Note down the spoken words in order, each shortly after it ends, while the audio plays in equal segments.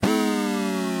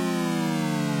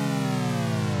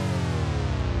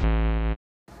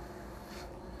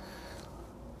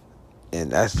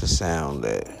And that's the sound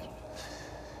that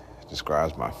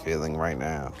describes my feeling right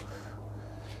now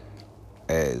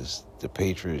as the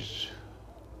Patriots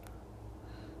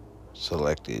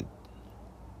selected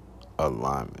a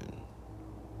lineman,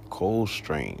 Cole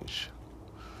Strange,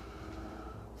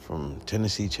 from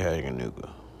Tennessee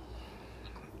Chattanooga.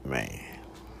 Man,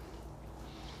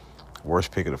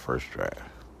 worst pick of the first draft.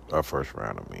 First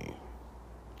round, I mean.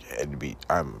 Had to be,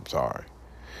 I'm sorry.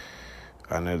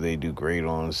 I know they do great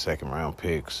on second round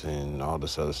picks and all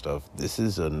this other stuff. This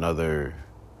is another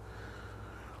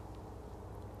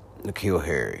N'Keal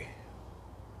Harry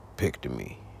pick to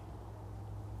me.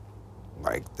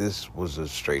 Like, this was a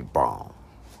straight bomb.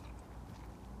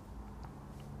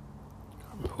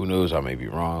 Who knows, I may be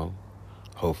wrong.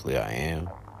 Hopefully I am.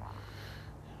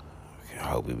 I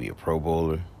hope he'll be a Pro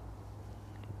Bowler.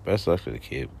 Best luck to the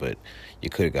kid, but you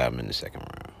could have got him in the second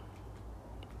round.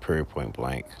 Period, point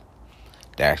blank.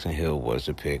 Daxton Hill was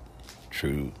the pick.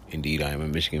 True, indeed, I am a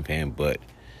Michigan fan, but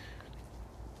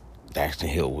Daxton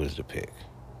Hill was the pick.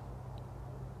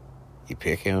 You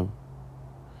pick him,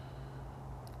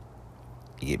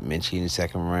 you get Minchie in the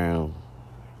second round,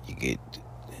 you get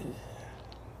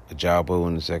Ajabo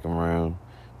in the second round,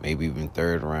 maybe even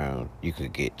third round, you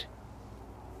could get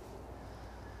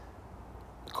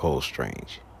Cole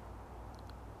Strange.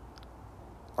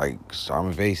 Like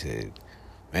Simon Vay said,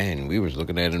 man, we was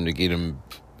looking at him to get him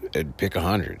at pick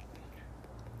 100.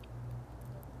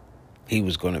 He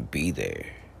was going to be there.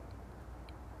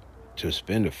 To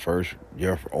spend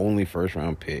your only first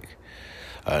round pick.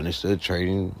 I understood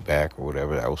trading back or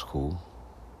whatever, that was cool.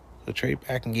 So trade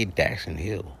back and get Daxton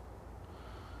Hill.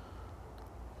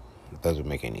 It doesn't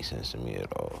make any sense to me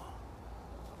at all.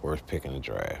 Worst pick in the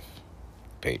draft.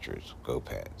 Patriots. Go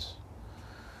Pats.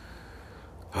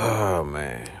 Oh,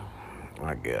 man.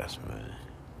 I guess, man.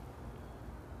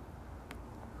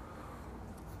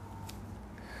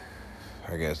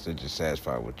 I guess they're just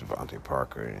satisfied with Devontae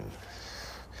Parker and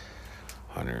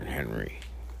Hunter and Henry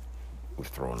with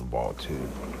throwing the ball, too.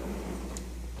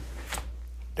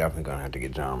 Definitely going to have to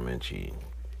get John Minchie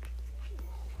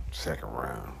second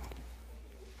round.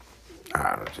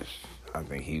 I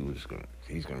think he's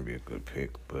going to be a good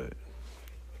pick, but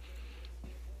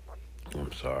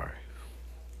I'm sorry.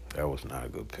 That was not a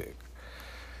good pick.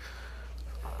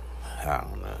 I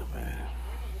don't know, man.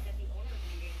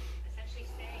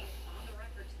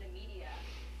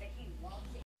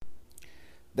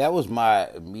 That was my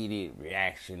immediate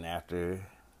reaction after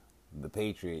the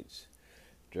Patriots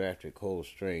drafted Cole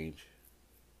Strange.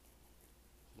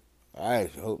 I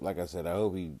hope, like I said, I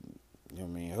hope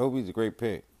I hope he's a great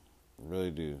pick. I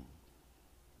really do.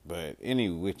 But any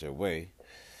which way,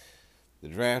 the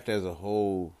draft as a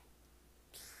whole,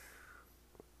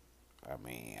 I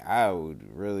mean, I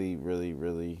would really, really,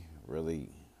 really, really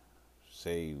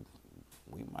say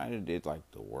we might have did like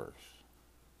the worst.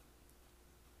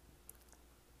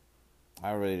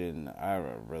 I really,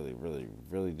 really,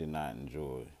 really did not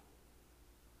enjoy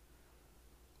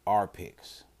our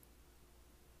picks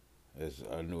as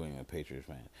a New England Patriots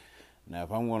fan. Now,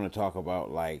 if I'm going to talk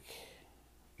about like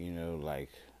the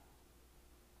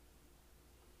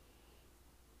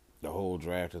whole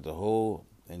draft as a whole,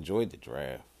 enjoyed the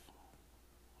draft.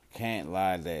 Can't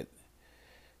lie that,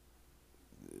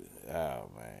 oh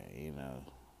man,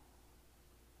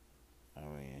 I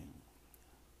mean,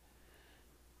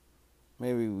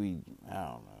 maybe I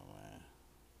don't know, man.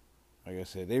 Like I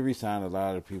said, they re-signed a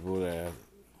lot of people that,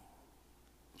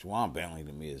 Juwan Bentley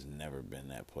to me has never been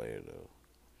that player, though.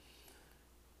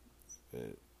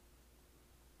 But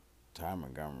Ty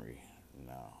Montgomery,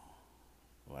 no.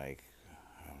 Like,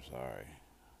 I'm sorry.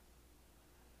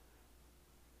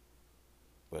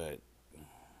 But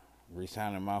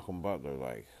re-signing Malcolm Butler,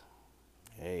 like,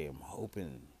 hey, I'm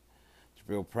hoping.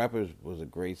 Jabril Peppers was a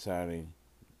great signing.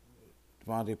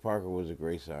 Devontae Parker was a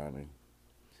great signing.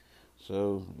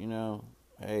 So,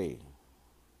 hey,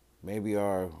 maybe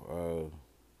our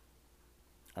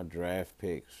draft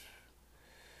picks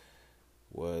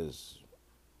was,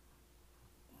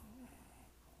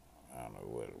 I don't know,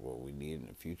 what we need in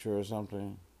the future or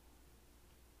something.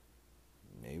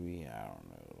 Maybe, I don't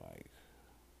know, like,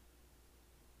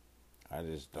 I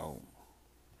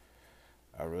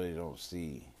really don't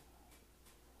see,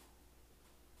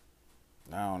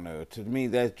 I don't know. To me,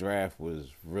 that draft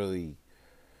was really,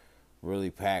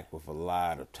 really packed with a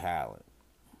lot of talent.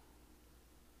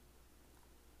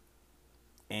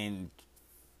 And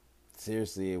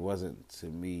seriously, it wasn't to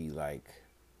me like,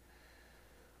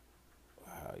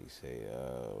 how you say,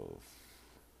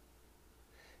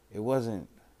 it wasn't,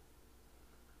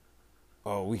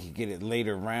 we could get it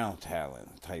later round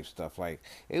talent type stuff. Like,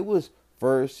 it was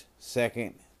first,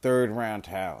 second, third round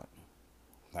talent.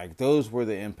 Like those were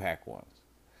the impact ones.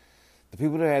 The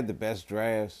people that had the best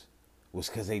drafts was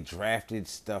because they drafted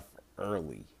stuff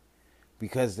early.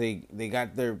 Because they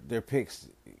got their picks,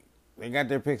 they got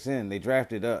their picks in. They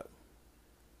drafted up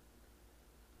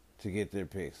to get their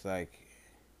picks. Like,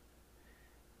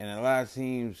 and a lot of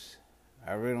teams,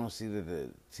 I really don't see that the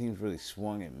teams really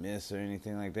swung and missed or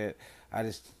anything like that.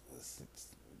 It's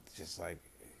just like,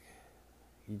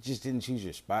 you just didn't choose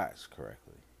your spots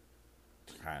correctly.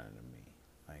 Kind of to me.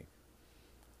 Like,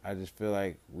 I just feel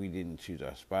like we didn't choose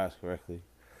our spots correctly.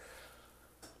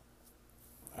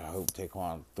 I hope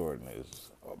Taquan Thornton is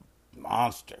a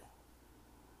monster.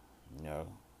 You know,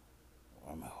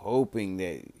 I'm hoping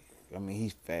that. I mean,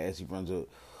 he's fast. He runs a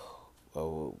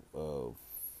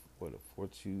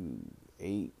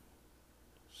 4.28.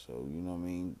 So you know what I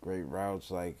mean. Great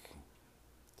routes, like.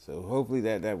 So hopefully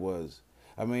that was.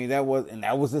 I mean, that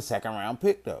was the second round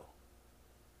pick though.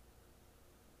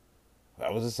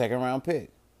 That was a second round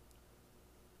pick.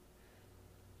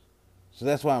 So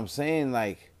that's why I'm saying,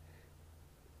 like,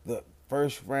 the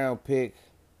first round pick,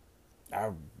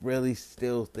 I really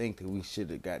still think that we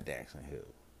should have got Daxton Hill.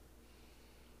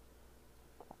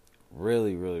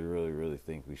 Really, really, really, really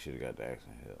think we should have got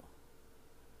Daxton Hill.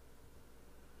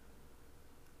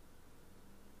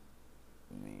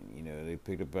 I mean, you know, they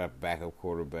picked up a backup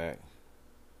quarterback.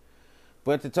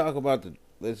 But to talk about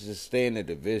let's just stay in the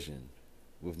division.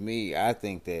 With me, I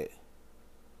think that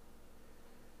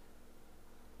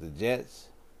the Jets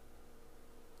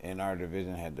in our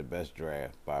division had the best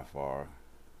draft by far.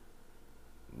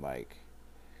 Like,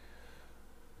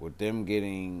 with them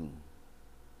getting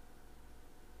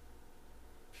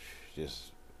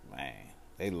just, man,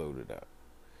 they loaded up.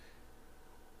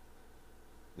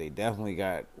 They definitely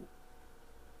got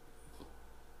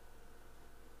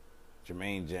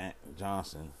Jermaine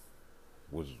Johnson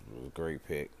was a great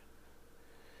pick.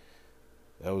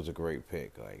 That was a great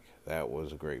pick. Like, that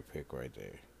was a great pick right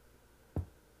there.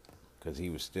 Because he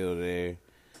was still there.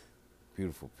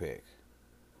 Beautiful pick.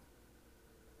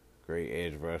 Great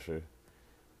edge rusher.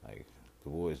 Like, the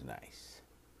boy's nice.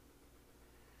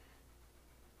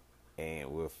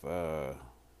 And with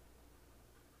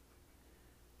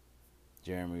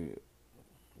Jeremy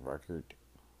Ruckert,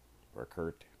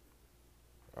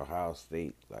 Ohio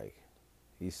State, like,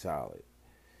 he's solid.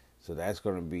 So that's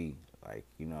going to be, like,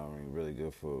 you know what I mean, really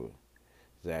good for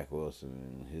Zach Wilson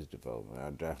and his development.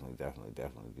 I definitely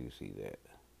do see that.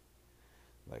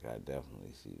 Like, I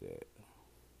definitely see that.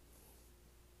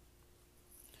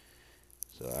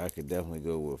 So I could definitely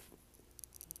go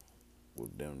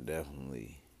with them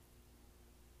definitely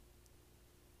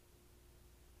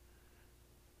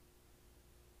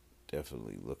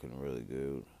looking really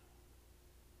good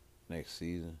next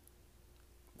season.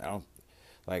 I don't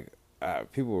like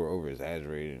people were over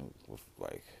exaggerating with,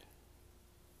 like,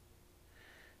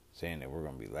 saying that we're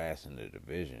gonna be last in the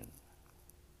division.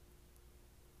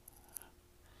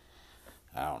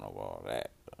 I don't know about all that.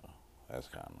 That's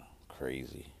kind of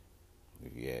crazy,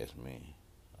 if you ask me.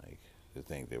 Like, to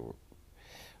think that we're,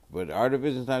 but our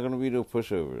division's not gonna be no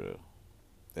pushover though.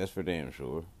 That's for damn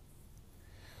sure.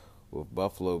 With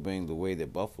Buffalo being the way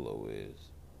that Buffalo is,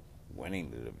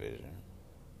 winning the division,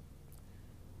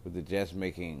 with the Jets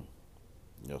making,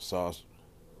 you know, Sauce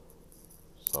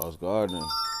Gardner,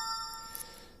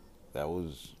 that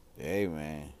was, hey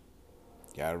man,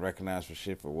 gotta recognize for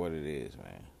shit for what it is,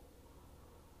 man.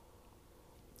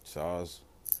 Sauce,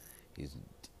 he's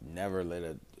never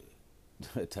let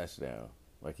a touchdown.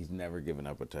 Like, he's never given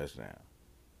up a touchdown.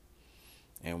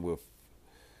 And with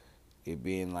it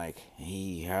being like,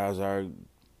 how's our, you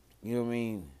know what I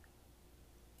mean?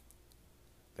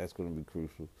 That's going to be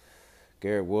crucial.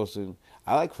 Garrett Wilson,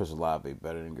 I like Chris Olave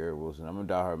better than Garrett Wilson. I'm a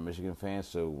diehard Michigan fan,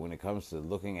 so when it comes to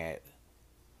looking at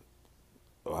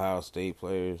Ohio State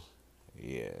players,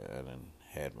 yeah, I done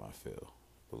had my fill.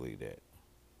 Believe that.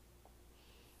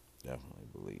 Definitely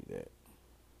believe that.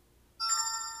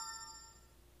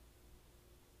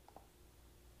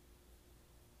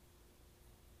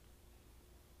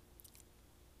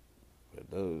 But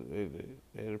those,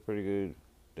 they're pretty good.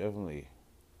 Definitely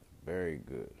very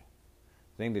good.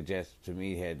 I think the Jets, to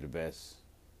me, had the best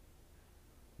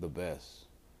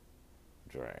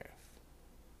draft.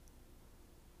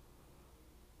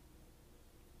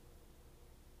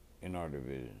 In our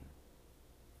division.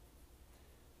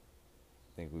 I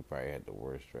think we probably had the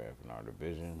worst draft in our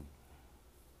division.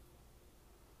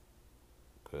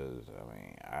 Because, I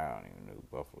mean, I don't even know who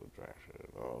Buffalo drafted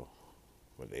at all.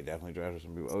 But they definitely drafted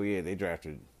some people. Oh, yeah, they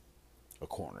drafted a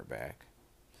cornerback.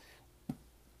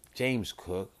 James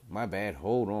Cook. My bad.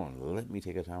 Hold on. Let me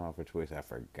take a time out for choice. I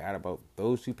forgot about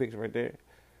those two picks right there.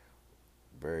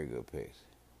 Very good picks.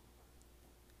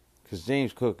 Because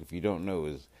James Cook, if you don't know,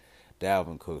 is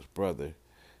Dalvin Cook's brother.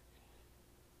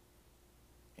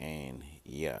 And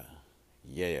yeah.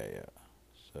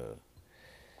 So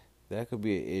that could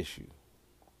be an issue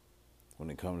when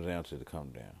it comes down to the come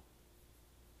down.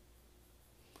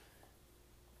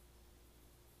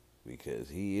 Because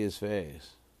he is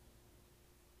fast.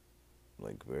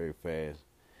 Like, very fast.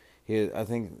 I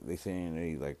think they saying that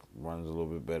he like runs a little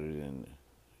bit better than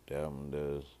Dalvin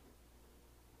does.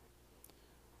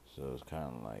 So it's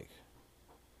kind of like,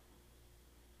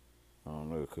 I don't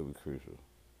know, it could be crucial.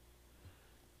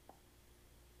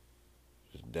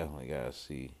 Just definitely gotta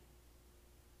see.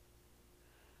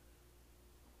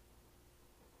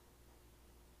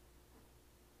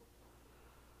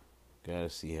 Gotta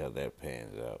see how that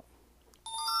pans out.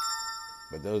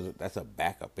 But that's a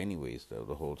backup anyways though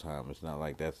the whole time. It's not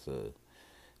like that's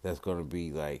gonna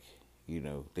be like,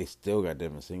 they still got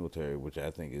Devin Singletary, which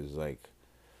I think is like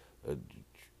a,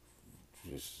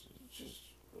 just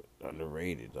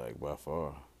underrated, like, by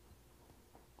far.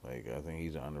 Like, I think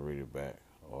he's an underrated back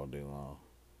all day long.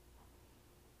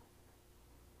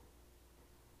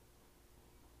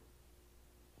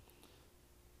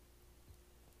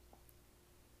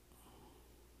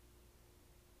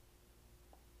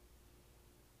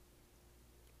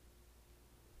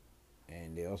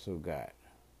 And they also got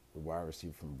the wide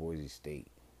receiver from Boise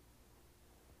State.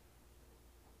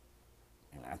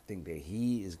 And I think that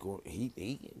he is going.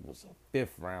 He was a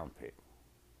fifth round pick.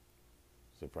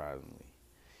 Surprisingly,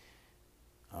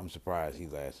 I'm surprised he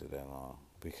lasted that long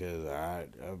because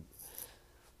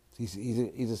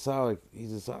he's a solid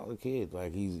kid.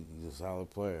 Like, he's a solid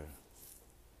player.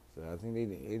 So I think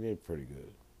they did pretty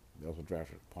good. They also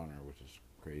drafted a punter, which is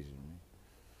crazy to me.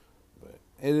 But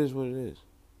it is what it is.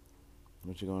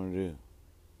 What you gonna do?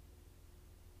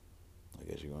 I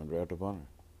guess you're gonna draft a punter.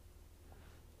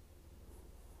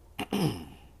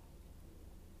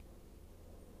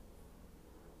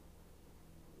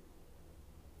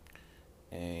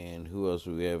 And who else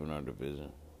do we have in our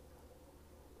division?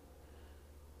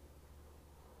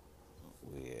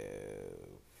 We have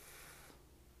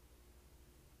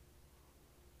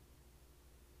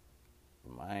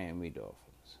Miami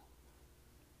Dolphins.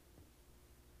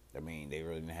 I mean, they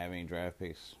really didn't have any draft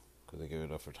picks because they gave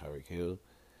it up for Tyreek Hill.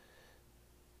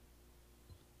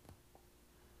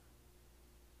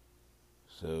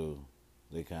 So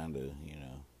they kind of,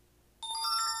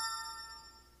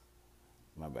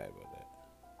 my bad about that.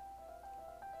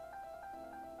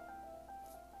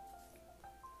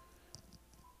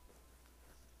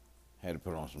 Had to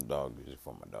put on some dog music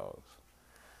for my dogs.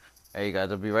 Hey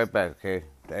guys, I'll be right back, okay?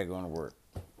 That going to work.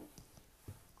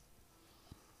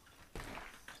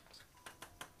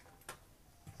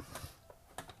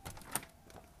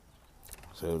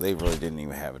 So they really didn't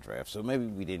even have a draft. So maybe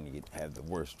we didn't have the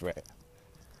worst draft.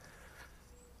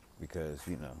 Because,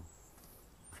 we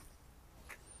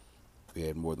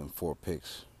had more than 4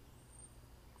 picks.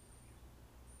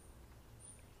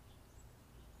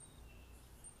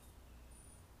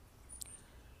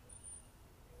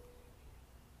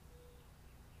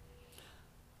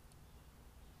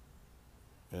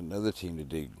 Another team that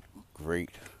did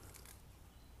great,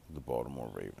 the Baltimore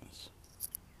Ravens.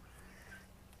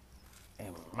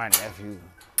 And my nephew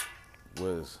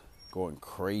was going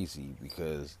crazy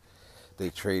because they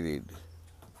traded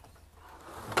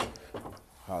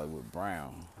Hollywood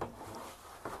Brown.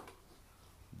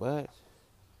 But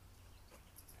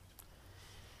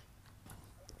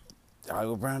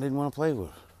Hollywood Brown didn't want to play with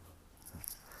her.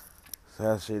 So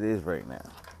how shit is right now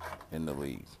in the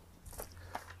league.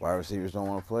 Wide receivers don't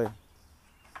want to play,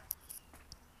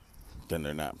 then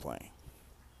they're not playing.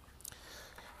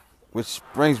 Which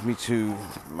brings me to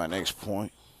my next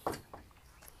point.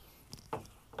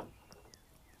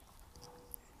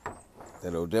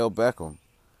 That Odell Beckham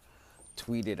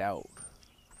tweeted out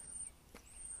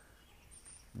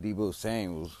Deebo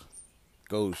Samuel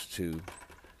goes to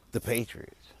the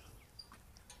Patriots.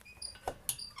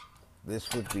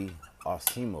 This would be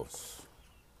Osimos.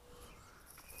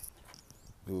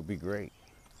 It would be great.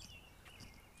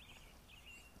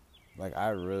 Like, I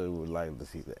really would like to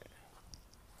see that.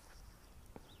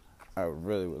 I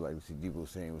really would like to see Deebo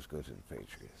Samuel go to the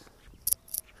Patriots.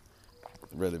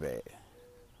 Really bad.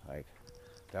 Like,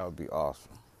 that would be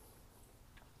awesome.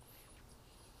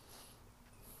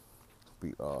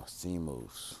 Be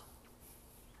Osimos.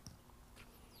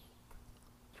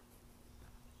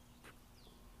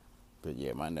 But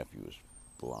yeah, my nephew was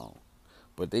blown.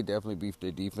 But they definitely beefed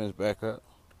their defense back up.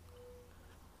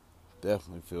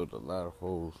 Definitely filled a lot of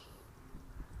holes.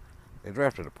 They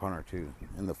drafted a punter too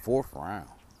in the 4th round.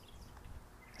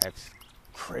 That's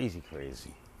Crazy,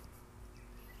 crazy.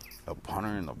 A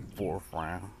punter in the 4th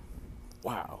round.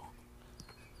 Wow.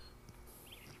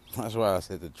 That's why I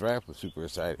said the draft was super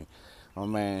exciting. My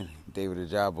man, David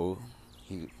Ajabo,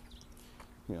 he, you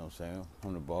know what I'm saying,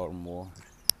 from the Baltimore.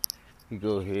 He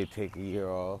go ahead, take a year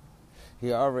off.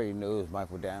 He already knows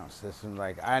Michael Downs' system.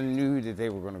 Like, I knew that they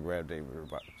were going to grab David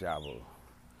Ajabo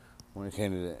when it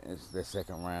came to the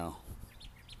 2nd round.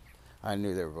 I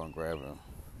knew they were going to grab him.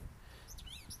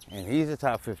 And he's a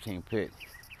top 15 pick.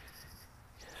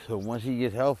 So once he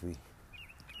gets healthy,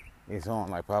 it's on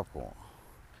like popcorn.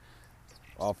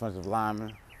 Offensive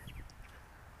lineman.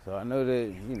 So I know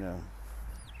that, you know,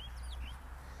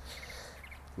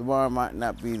 Lamar might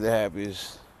not be the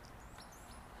happiest.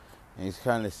 And he's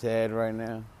kind of sad right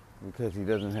now because he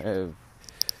doesn't have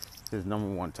his number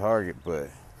 1 target. But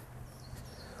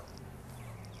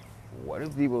what if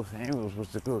Deebo Samuels was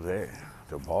to go there,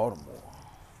 to Baltimore,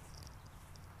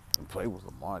 and play with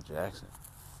Lamar Jackson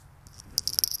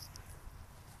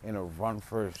in a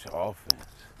run-first offense?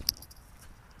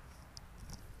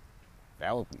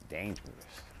 That would be dangerous.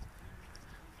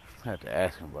 I have to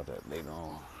ask him about that later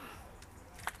on.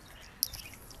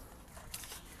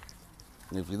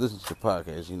 And if you listen to the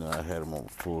podcast, you know I had him on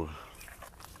before.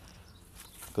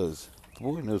 Because the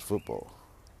boy knows football.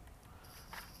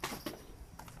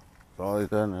 So all he's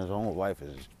done in his whole life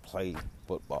is just play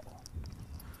football.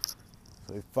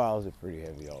 So he follows it pretty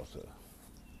heavy also.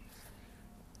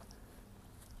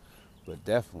 But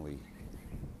definitely,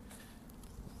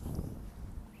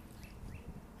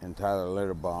 and Tyler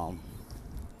Letterbaum,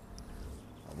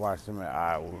 I watched him at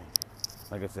Iowa.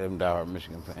 Like I said, I'm a diehard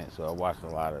Michigan fan, so I watched a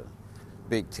lot of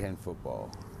Big Ten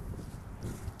football.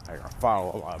 I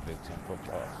follow a lot of Big Ten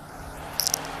football.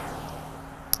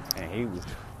 And he was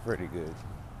pretty good.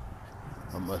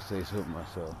 I must say so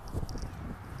myself.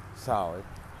 Solid.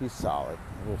 He's solid.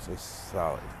 I will say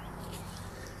solid.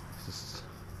 Just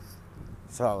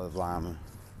solid lineman.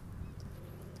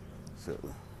 So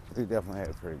he definitely had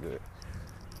a pretty good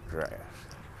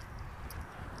draft.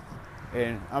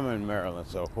 And I'm in Maryland,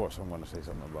 so of course I'm going to say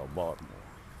something about Baltimore.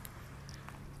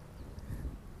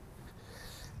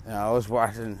 And I was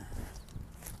watching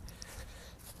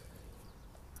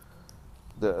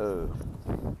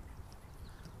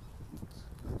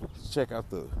check out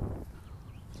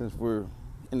since we're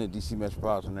in the DC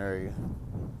metropolitan area,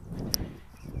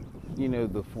 you know,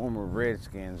 the former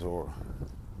Redskins or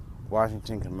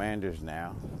Washington Commanders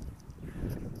now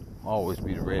always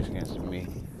be the Redskins to me,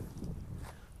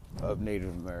 of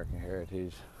Native American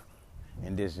heritage,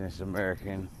 Indigenous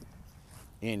American,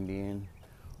 Indian,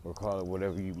 or call it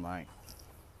whatever you might.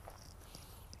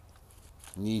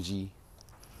 Niji,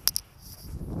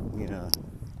 you know,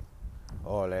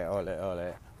 all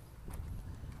that.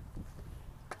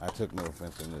 I took no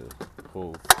offense in the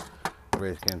whole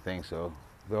Redskin thing, so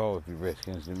they'll always be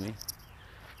Redskins to me.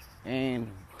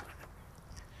 And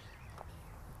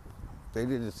they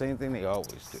did the same thing they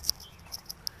always do.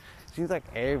 Seems like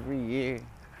every year,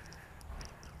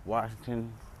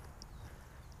 Washington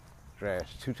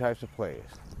drafts 2 types of players.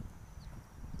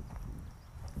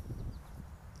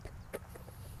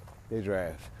 They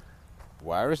draft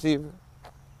wide receiver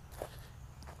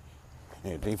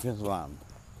and defensive lineman.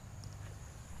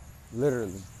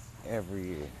 Literally every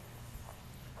year.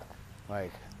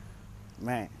 Like,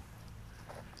 man,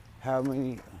 how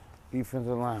many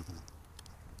defensive linemen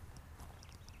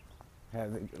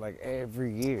have they, like,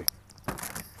 every year?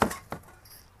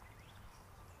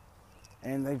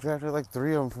 And they drafted like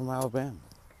 3 of them from Alabama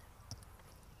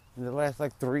in the last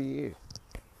like 3 years.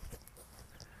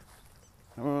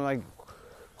 I remember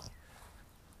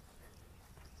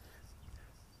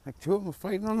like 2 of them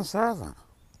fighting on the sideline.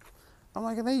 I'm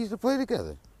like, and they used to play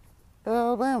together at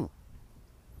Alabama.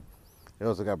 They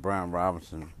also got Brian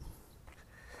Robinson.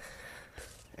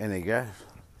 And they got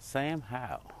Sam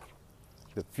Howell,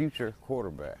 the future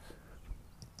quarterback.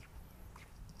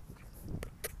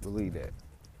 Believe that.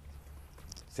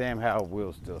 Sam Howell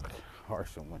will still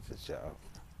Carson Wentz's job.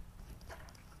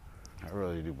 I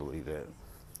really do believe that.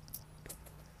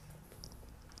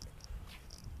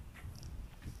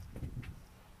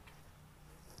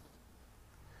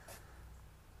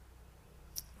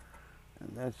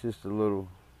 And that's just a little,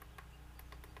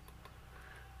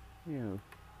 you know,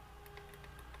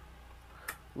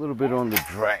 a little bit on the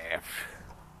draft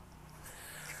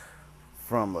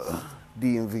from a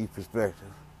DMV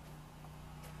perspective.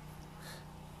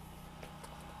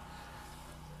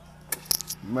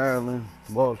 Maryland,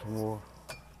 Baltimore,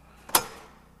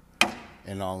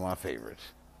 and all my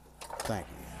favorites. Thank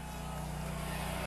you.